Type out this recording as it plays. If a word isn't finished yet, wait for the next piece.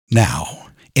Now,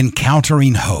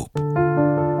 Encountering Hope.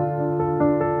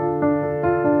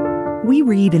 We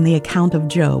read in the account of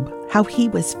Job how he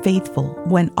was faithful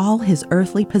when all his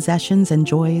earthly possessions and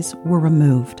joys were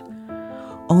removed.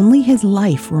 Only his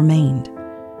life remained.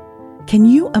 Can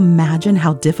you imagine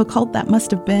how difficult that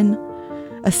must have been?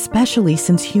 Especially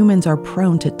since humans are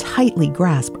prone to tightly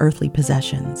grasp earthly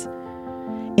possessions.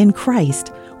 In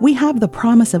Christ, we have the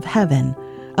promise of heaven,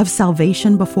 of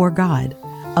salvation before God,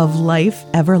 of life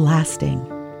everlasting.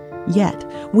 Yet,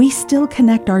 we still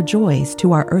connect our joys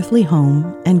to our earthly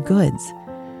home and goods.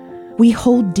 We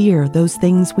hold dear those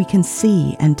things we can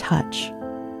see and touch.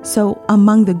 So,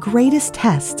 among the greatest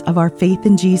tests of our faith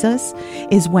in Jesus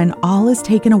is when all is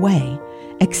taken away,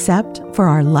 except for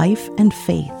our life and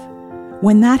faith.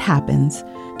 When that happens,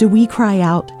 do we cry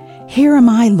out, "Here am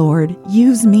I, Lord,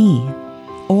 use me"?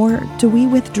 Or do we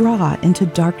withdraw into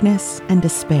darkness and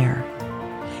despair?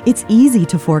 It's easy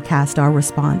to forecast our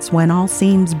response when all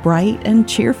seems bright and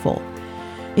cheerful.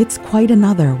 It's quite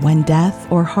another when death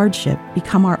or hardship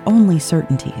become our only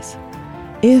certainties.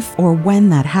 If or when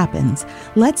that happens,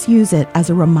 let's use it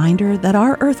as a reminder that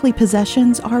our earthly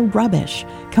possessions are rubbish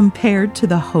compared to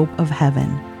the hope of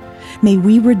heaven. May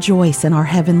we rejoice in our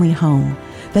heavenly home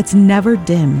that's never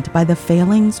dimmed by the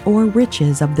failings or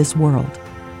riches of this world.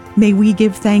 May we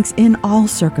give thanks in all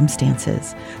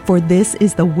circumstances, for this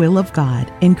is the will of God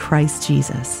in Christ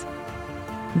Jesus.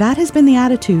 That has been the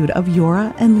attitude of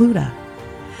Yora and Luda.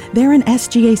 They're an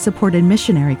SGA-supported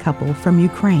missionary couple from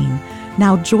Ukraine,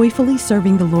 now joyfully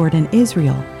serving the Lord in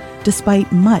Israel, despite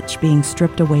much being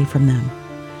stripped away from them.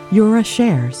 Yora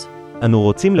shares, We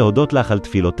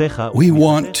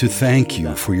want to thank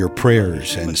you for your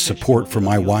prayers and support for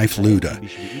my wife, Luda.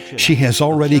 She has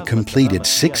already completed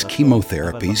 6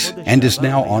 chemotherapies and is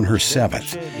now on her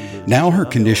 7th. Now her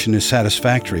condition is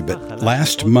satisfactory, but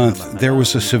last month there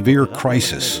was a severe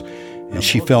crisis, and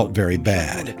she felt very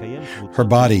bad. Her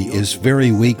body is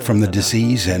very weak from the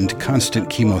disease and constant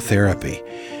chemotherapy.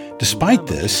 Despite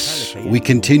this, we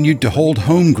continued to hold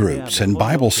home groups and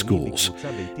Bible schools,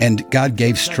 and God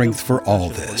gave strength for all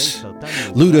this.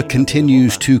 Luda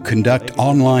continues to conduct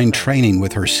online training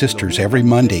with her sisters every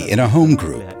Monday in a home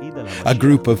group. A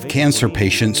group of cancer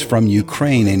patients from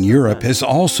Ukraine and Europe has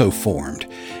also formed,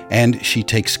 and she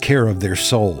takes care of their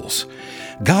souls.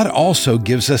 God also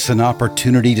gives us an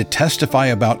opportunity to testify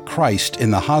about Christ in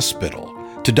the hospital,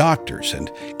 to doctors and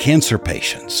cancer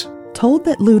patients. Told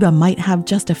that Luda might have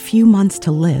just a few months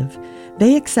to live,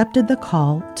 they accepted the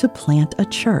call to plant a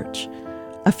church.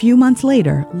 A few months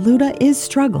later, Luda is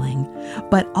struggling,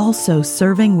 but also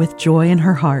serving with joy in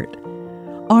her heart.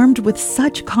 Armed with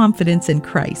such confidence in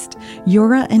Christ,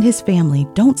 Yora and his family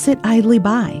don't sit idly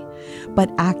by,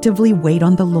 but actively wait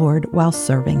on the Lord while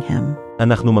serving him.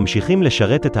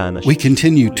 We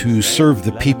continue to serve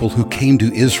the people who came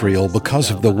to Israel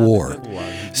because of the war.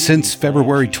 Since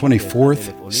February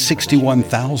 24th,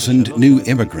 61,000 new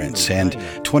immigrants and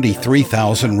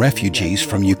 23,000 refugees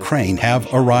from Ukraine have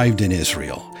arrived in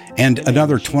Israel, and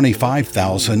another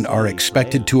 25,000 are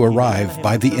expected to arrive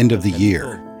by the end of the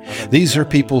year. These are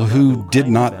people who did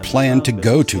not plan to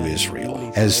go to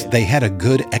Israel, as they had a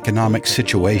good economic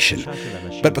situation.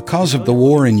 But because of the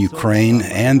war in Ukraine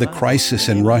and the crisis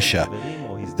in Russia,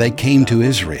 they came to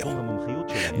Israel.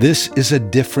 This is a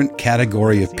different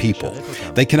category of people.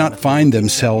 They cannot find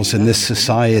themselves in this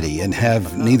society and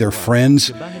have neither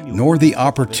friends nor the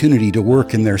opportunity to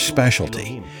work in their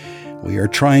specialty. We are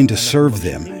trying to serve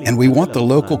them, and we want the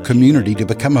local community to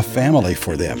become a family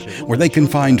for them, where they can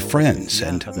find friends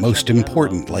and, most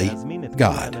importantly,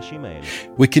 God.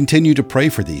 We continue to pray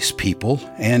for these people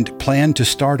and plan to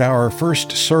start our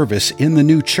first service in the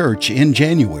new church in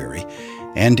January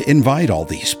and invite all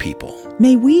these people.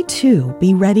 May we too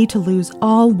be ready to lose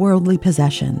all worldly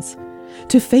possessions,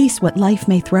 to face what life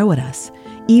may throw at us,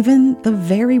 even the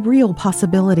very real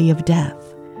possibility of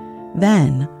death.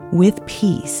 Then, with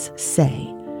peace,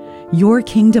 say, "Your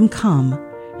kingdom come,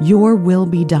 your will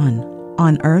be done,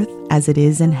 on earth as it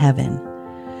is in heaven."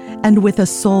 And with a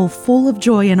soul full of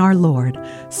joy in our Lord,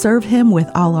 serve him with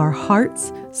all our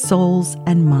hearts, souls,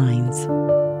 and minds.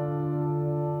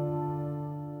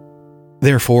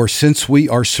 Therefore, since we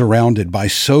are surrounded by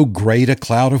so great a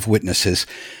cloud of witnesses,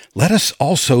 let us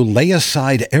also lay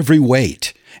aside every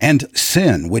weight and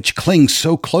sin which clings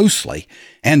so closely,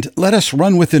 and let us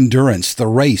run with endurance the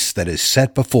race that is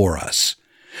set before us.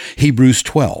 Hebrews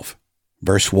 12,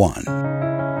 verse 1.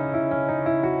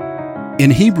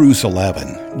 In Hebrews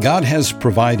 11, God has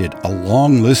provided a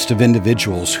long list of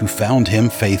individuals who found him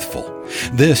faithful.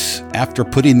 This after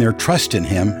putting their trust in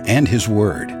him and his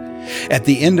word. At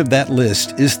the end of that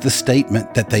list is the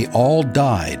statement that they all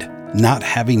died not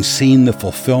having seen the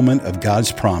fulfillment of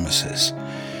God's promises.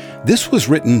 This was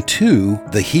written to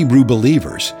the Hebrew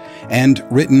believers and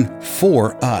written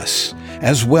for us,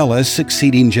 as well as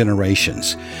succeeding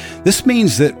generations. This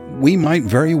means that we might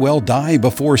very well die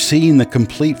before seeing the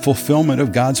complete fulfillment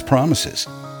of God's promises.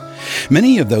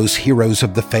 Many of those heroes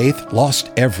of the faith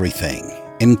lost everything,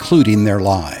 including their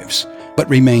lives, but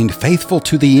remained faithful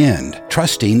to the end,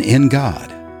 trusting in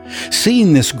God.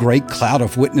 Seeing this great cloud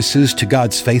of witnesses to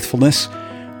God's faithfulness,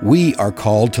 we are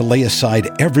called to lay aside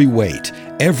every weight,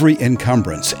 every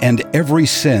encumbrance, and every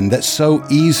sin that so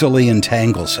easily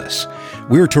entangles us.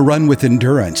 We're to run with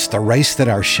endurance the race that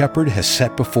our Shepherd has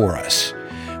set before us.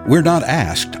 We're not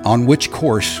asked on which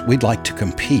course we'd like to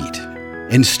compete.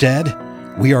 Instead,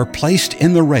 we are placed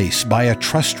in the race by a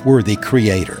trustworthy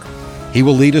Creator. He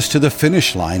will lead us to the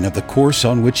finish line of the course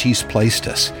on which He's placed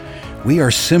us. We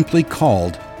are simply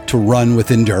called to run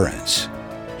with endurance.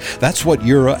 That's what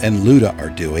Ura and Luda are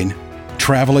doing,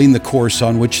 traveling the course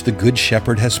on which the Good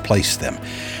Shepherd has placed them.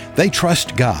 They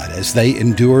trust God as they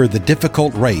endure the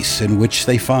difficult race in which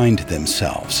they find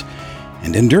themselves.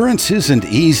 And endurance isn't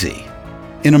easy.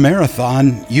 In a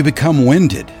marathon, you become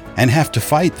winded and have to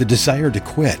fight the desire to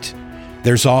quit.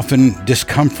 There's often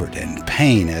discomfort and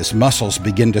pain as muscles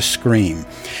begin to scream,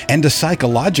 and a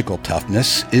psychological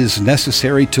toughness is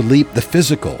necessary to leap the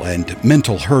physical and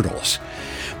mental hurdles.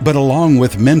 But along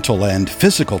with mental and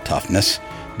physical toughness,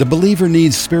 the believer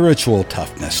needs spiritual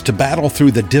toughness to battle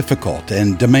through the difficult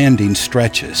and demanding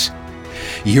stretches.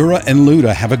 Ura and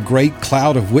Luda have a great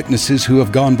cloud of witnesses who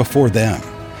have gone before them.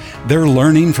 They're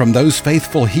learning from those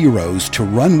faithful heroes to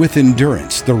run with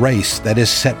endurance the race that is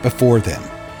set before them.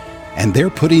 And they're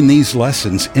putting these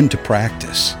lessons into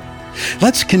practice.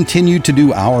 Let's continue to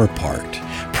do our part,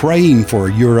 praying for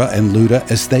Ura and Luda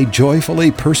as they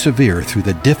joyfully persevere through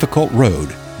the difficult road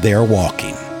they are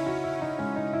walking.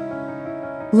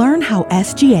 Learn how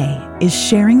SGA is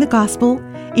sharing the gospel,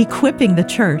 equipping the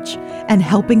church, and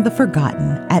helping the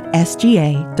forgotten at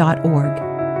sga.org.